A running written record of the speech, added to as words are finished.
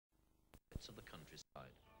parts of the countryside.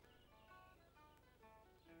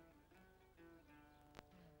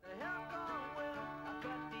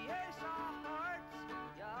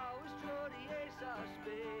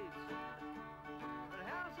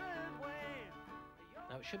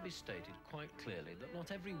 Now, it should be stated quite clearly that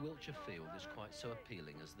not every Wiltshire field is quite so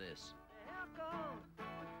appealing as this.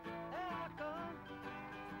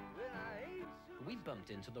 We bumped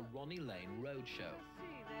into the Ronnie Lane roadshow.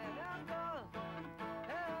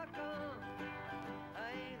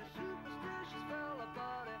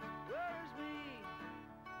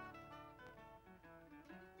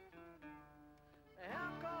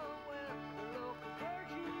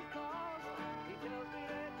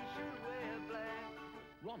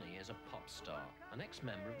 Ronnie is a pop star, an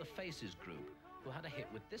ex-member of the Faces group, who had a hit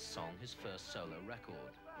with this song, his first solo record.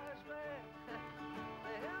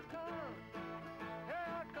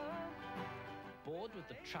 Bored with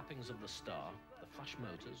the trappings of the star, the flash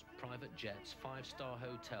motors, private jets, five-star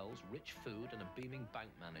hotels, rich food and a beaming bank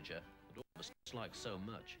manager that all of us like so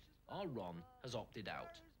much, our Ron has opted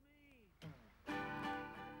out.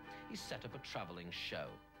 He's set up a travelling show,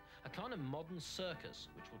 a kind of modern circus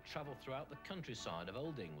which will travel throughout the countryside of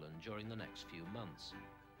Old England during the next few months.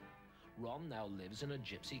 Ron now lives in a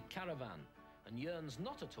gypsy caravan and yearns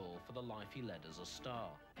not at all for the life he led as a star.